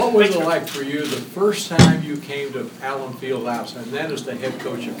What was it like for you the first time you came to Allen Fieldhouse and then as the head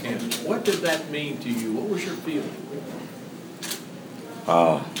coach of Kansas? What did that mean to you? What was your feeling?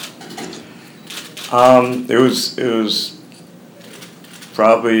 It was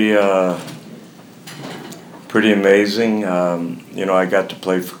probably pretty amazing. I got to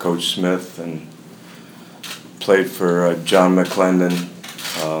play for Coach Smith and played for John McClendon.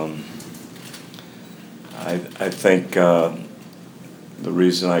 I think the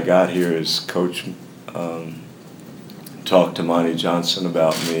reason I got here is Coach talked to Monty Johnson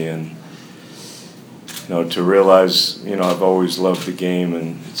about me, and to realize I've always loved the game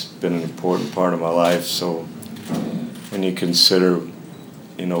and it's been an important part of my life. So when you consider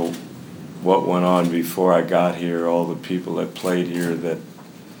what went on before I got here, all the people that played here that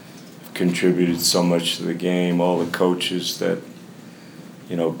contributed so much to the game, all the coaches that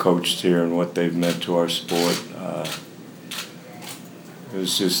coached here and what they've meant to our sport. It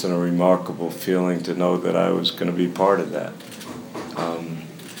was just a remarkable feeling to know that I was going to be part of that.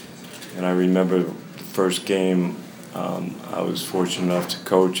 And I remember the first game I was fortunate enough to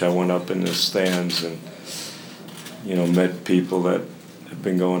coach. I went up in the stands and met people that have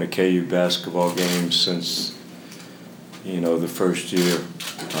been going to KU basketball games since the first year.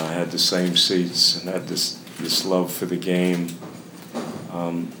 I had the same seats and had this love for the game.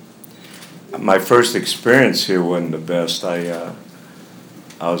 My first experience here wasn't the best.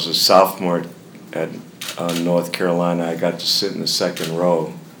 I was a sophomore at North Carolina. I got to sit in the second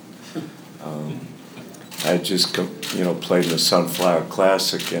row. I had just played in the Sunflower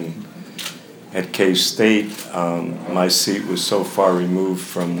Classic, and at K-State, my seat was so far removed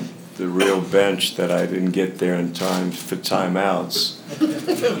from the real bench that I didn't get there in time for timeouts.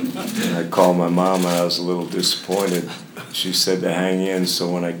 And I called my mom, and I was a little disappointed. She said to hang in, so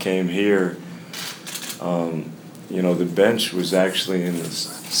when I came here, the bench was actually in the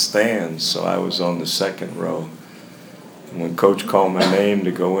stands, so I was on the second row. And when Coach called my name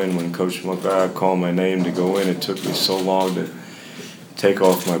to go in, when Coach McGuire called my name to go in, it took me so long to take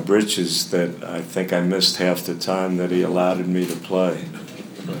off my britches that I think I missed half the time that he allowed me to play.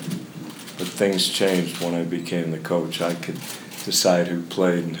 But things changed when I became the coach. I could decide who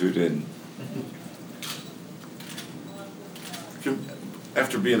played and who didn't.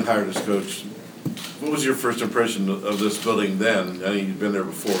 After being hired as coach, what was your first impression of this building then? I mean, you'd been there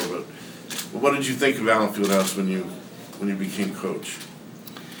before, but what did you think of Allen Fieldhouse when you became coach?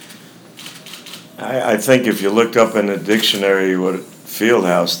 I think if you looked up in the dictionary what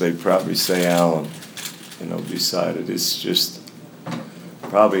Fieldhouse, they'd probably say Allen, beside it. It's just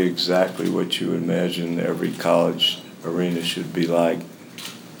probably exactly what you imagine every college arena should be like.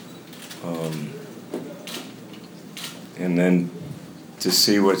 And then to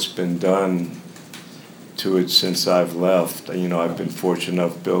see what's been done to it since I've left. I've been fortunate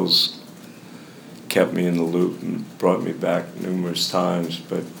enough. Bill's kept me in the loop and brought me back numerous times,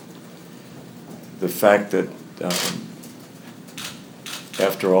 but the fact that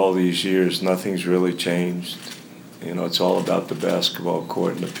after all these years, nothing's really changed. It's all about the basketball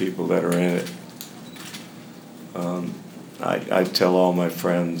court and the people that are in it. I tell all my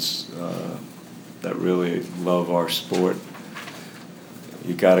friends that really love our sport,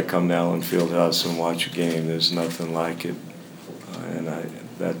 you got to come to Allen Fieldhouse and watch a game. There's nothing like it, and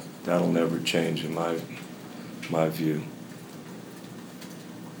that'll never change in my view.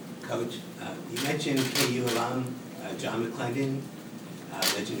 Coach, you mentioned KU alum John McClendon,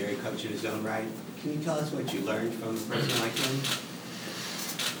 legendary coach in his own right. Can you tell us what you learned from a person like him?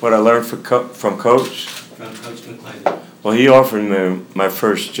 What I learned from Coach? From Coach McClendon. Well, he offered me my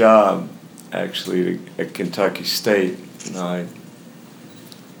first job, actually, at Kentucky State. And I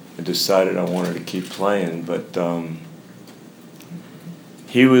decided I wanted to keep playing, but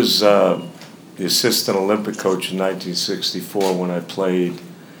he was the assistant Olympic coach in 1964 when I played.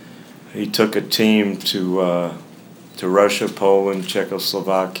 He took a team to Russia, Poland,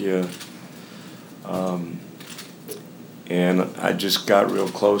 Czechoslovakia, and I just got real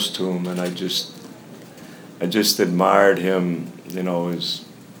close to him, and I just admired him.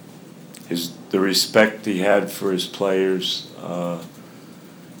 The respect he had for his players,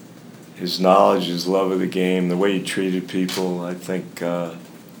 his knowledge, his love of the game, the way he treated people. I think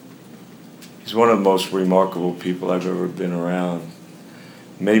he's one of the most remarkable people I've ever been around.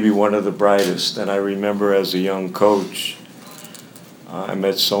 Maybe one of the brightest. And I remember as a young coach, I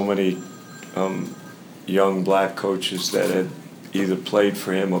met so many young black coaches that had either played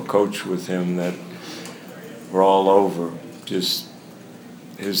for him or coached with him that were all over, just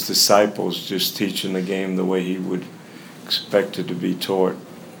his disciples, just teaching the game the way he would expect it to be taught.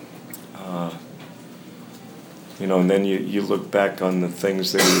 and then you look back on the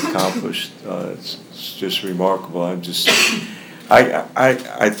things that he accomplished. It's just remarkable.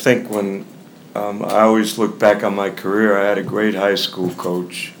 I think when I always look back on my career, I had a great high school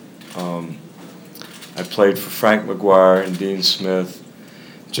coach. I played for Frank McGuire and Dean Smith,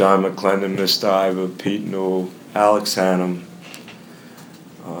 John McClendon, Mr. Iva, Pete Newell, Alex Hannum.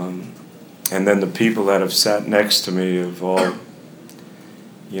 And then the people that have sat next to me have all,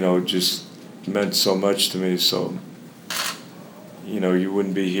 just meant so much to me. So, you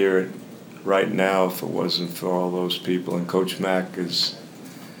wouldn't be here right now if it wasn't for all those people. And Coach Mack is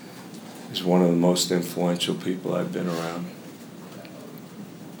one of the most influential people I've been around.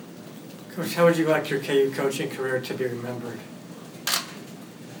 Coach, how would you like your KU coaching career to be remembered?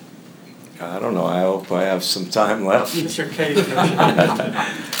 I don't know. I hope I have some time left. It's your KU coaching.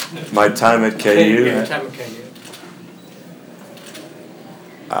 My time at KU? Yeah, time at KU.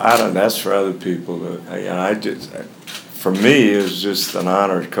 I don't know. That's for other people. For me, it was just an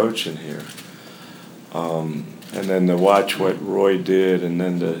honor coaching here. And then to watch what Roy did, and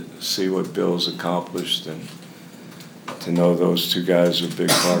then to see what Bill's accomplished, and to know those two guys are a big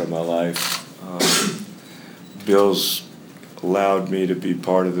part of my life. Bill's allowed me to be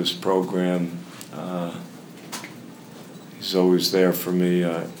part of this program. He's always there for me.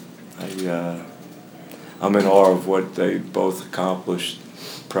 I'm in awe of what they both accomplished.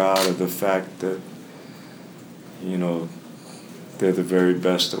 Proud of the fact that, they're the very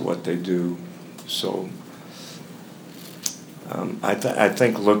best at what they do. So I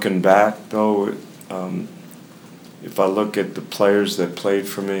think looking back, though, if I look at the players that played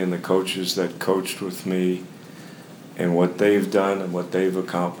for me and the coaches that coached with me and what they've done and what they've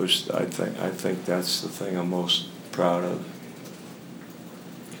accomplished, I think that's the thing I'm most proud of.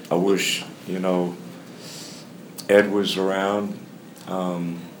 I wish, Ed was around.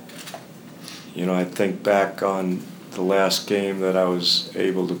 I think back on the last game that I was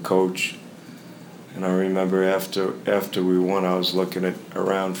able to coach, and I remember after we won, I was looking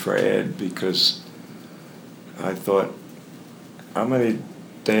around for Ed, because I thought, how many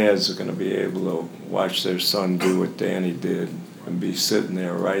dads are going to be able to watch their son do what Danny did and be sitting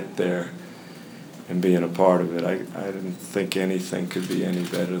there right there and being a part of it? I didn't think anything could be any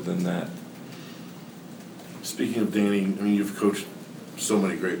better than that. Speaking of Danny, you've coached so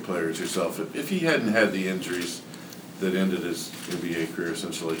many great players yourself. If he hadn't had the injuries that ended his NBA career,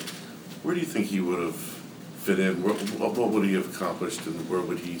 essentially, where do you think he would have fit in? What would he have accomplished, and where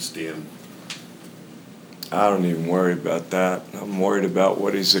would he stand? I don't even worry about that. I'm worried about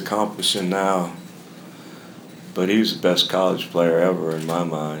what he's accomplishing now. But he was the best college player ever in my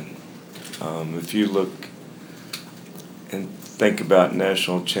mind. If you look and think about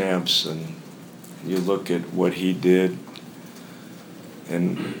national champs, and you look at what he did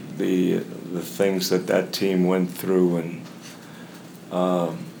and the things that team went through, and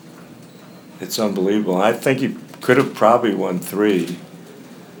it's unbelievable. I think he could have probably won 3.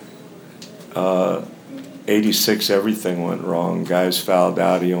 86, everything went wrong. Guys fouled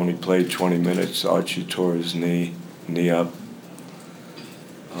out. He only played 20 minutes. Archie tore his knee up.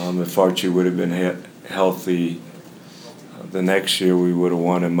 If Archie would have been healthy, the next year we would have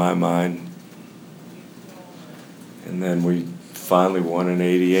won, in my mind. And then we finally won in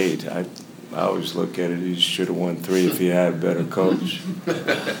 88. I always look at it, he should have won 3 if he had a better coach.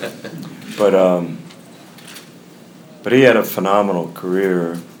 But he had a phenomenal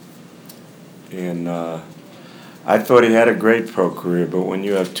career. And I thought he had a great pro career, but when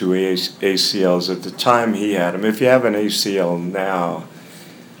you have 2 ACLs, at the time he had them, if you have an ACL now,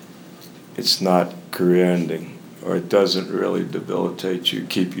 it's not career-ending, or it doesn't really debilitate you,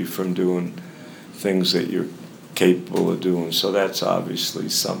 keep you from doing things that you're capable of doing. So that's obviously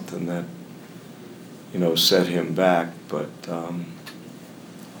something that, set him back. But I'm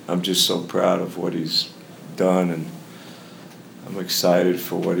just so proud of what he's done, and I'm excited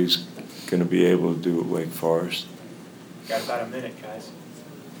for what he's going to be able to do at Wake Forest. Got about a minute, guys.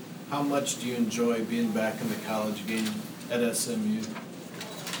 How much do you enjoy being back in the college game at SMU?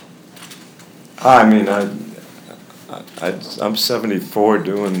 I'm 74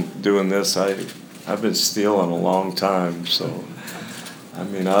 doing this. I've been stealing a long time, so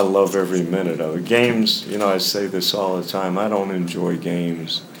I love every minute of it. Games, I say this all the time, I don't enjoy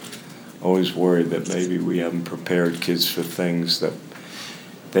games. Always worried that maybe we haven't prepared kids for things that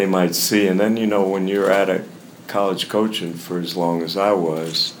they might see. And then, when you're at a college coaching for as long as I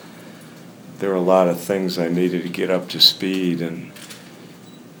was, there were a lot of things I needed to get up to speed. And,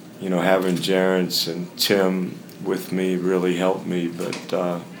 having Jarence and Tim with me really helped me. But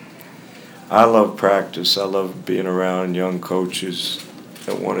I love practice. I love being around young coaches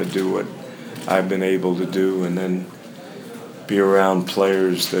that want to do what I've been able to do, and then be around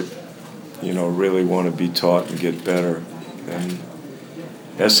players that, really want to be taught and get better. And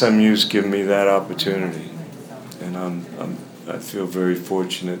SMU's given me that opportunity, and I feel very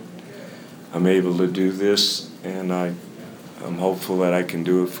fortunate I'm able to do this, and I'm hopeful that I can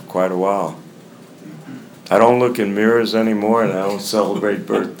do it for quite a while. I don't look in mirrors anymore, and I don't celebrate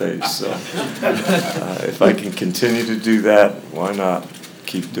birthdays, so if I can continue to do that, why not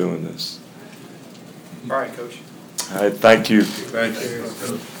keep doing this? All right, Coach. All right, thank you. Thank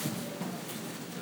you.